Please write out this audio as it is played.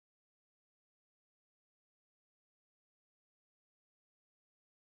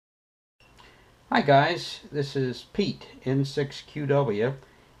Hi guys, this is Pete, N6QW,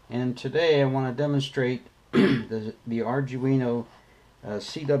 and today I want to demonstrate the Arduino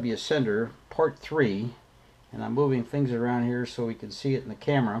CW sender part 3, and I'm moving things around here so we can see it in the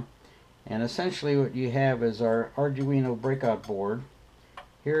camera. And essentially what you have is our Arduino breakout board.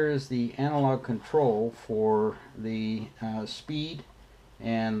 Here is the analog control for the speed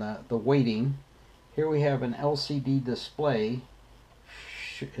and the weighting. Here we have an LCD display,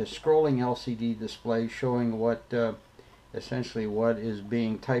 a scrolling LCD display showing what essentially what is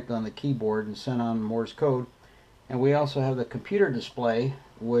being typed on the keyboard and sent on Morse code. And we also have the computer display,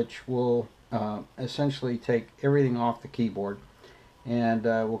 which will essentially take everything off the keyboard and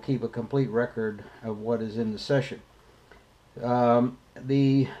will keep a complete record of what is in the session.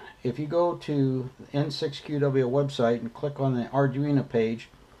 If you go to the N6QW website and click on the Arduino page,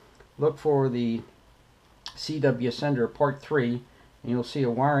 look for the CW sender part 3, and you'll see a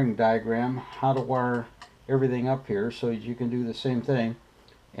wiring diagram, how to wire everything up here so that you can do the same thing.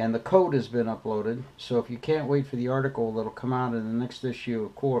 And the code has been uploaded, so if you can't wait for the article that'll come out in the next issue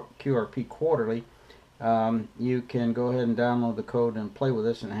of QRP Quarterly, you can go ahead and download the code and play with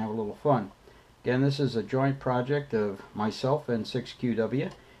this and have a little fun. Again, this is a joint project of myself,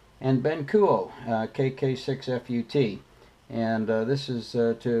 N6QW, and Ben Kuo, KK6FUT. And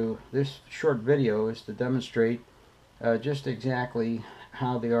this short video is to demonstrate just exactly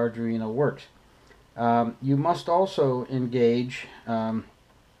how the Arduino works. You must also engage a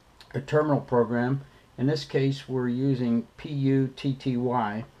terminal program. In this case, we're using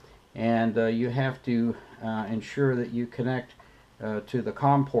PUTTY, and you have to ensure that you connect to the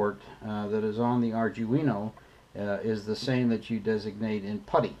COM port that is on the Arduino is the same that you designate in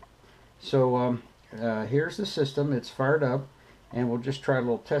PUTTY. So here's the system. It's fired up, and we'll just try a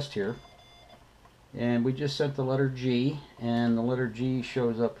little test here. And we just set the letter G, and the letter G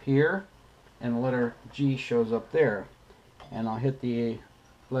shows up here, and the letter G shows up there. And I'll hit the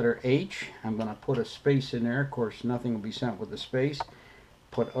letter H. I'm going to put a space in there. Of course, nothing will be sent with a space.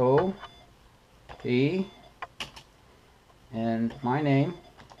 Put O, P, and my name.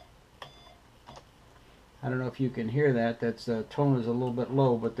 I don't know if you can hear that. That's the tone is a little bit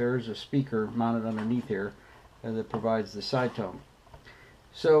low, but there is a speaker mounted underneath here that provides the side tone.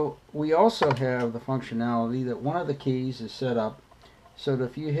 So we also have the functionality that one of the keys is set up so that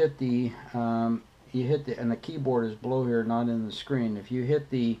if you hit the and the keyboard is below here, not in the screen. If you hit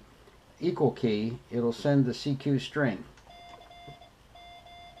the equal key, it'll send the CQ string.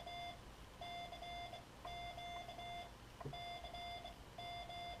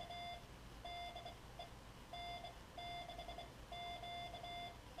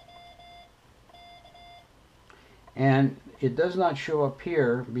 And it does not show up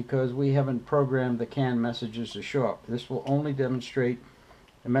here because we haven't programmed the CAN messages to show up. This will only demonstrate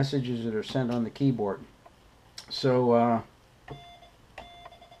the messages that are sent on the keyboard. So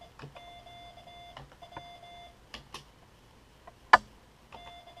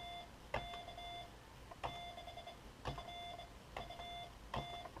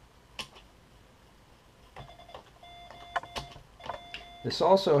this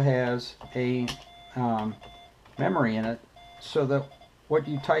also has a memory in it, so that what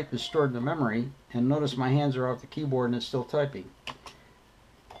you type is stored in the memory. And notice my hands are off the keyboard and it's still typing.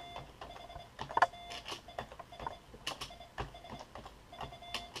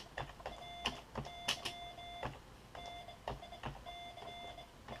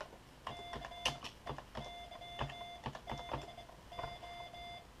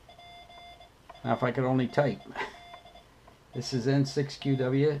 Now if I could only type. This is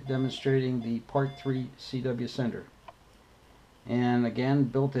N6QW demonstrating the Part 3 CW sender. And again,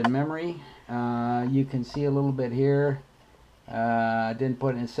 built-in memory. You can see a little bit here. I didn't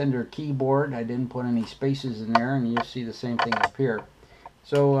put in sender keyboard. I didn't put any spaces in there, and you'll see the same thing up here.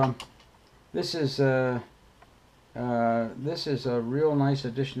 So this is a real nice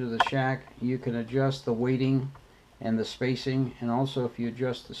addition to the shack. You can adjust the weighting and the spacing, and also if you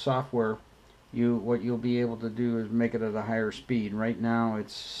adjust the software, what you'll be able to do is make it at a higher speed. Right now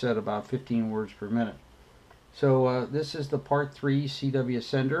it's set about 15 words per minute. So this is the Part 3 CW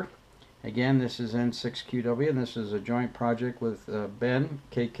sender. Again, this is N6QW, and this is a joint project with Ben,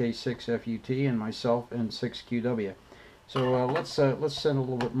 KK6FUT, and myself, N6QW. So let's send a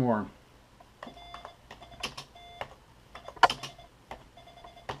little bit more.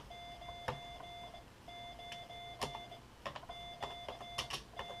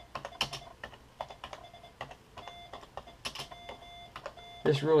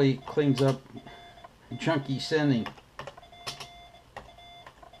 This really cleans up chunky sending.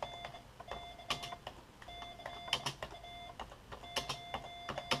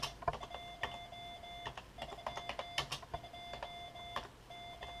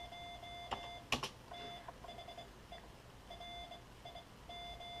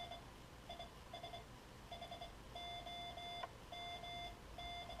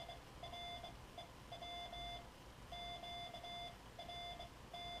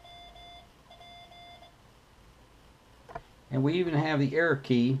 And we even have the error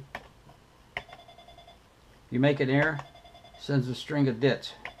key. You make an error, sends a string of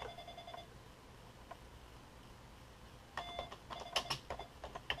dits.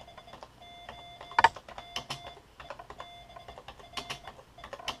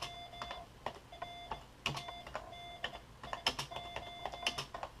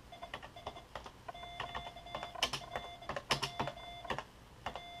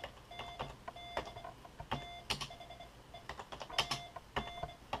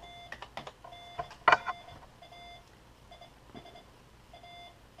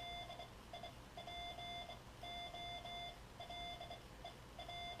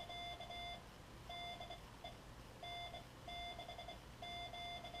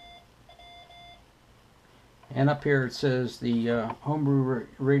 And up here it says the homebrew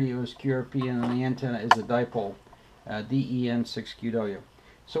radio is QRP and the antenna is a dipole, DEN6QW.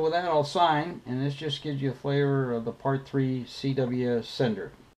 So with that I'll sign, and this just gives you a flavor of the Part 3 CW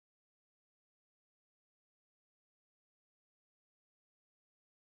sender.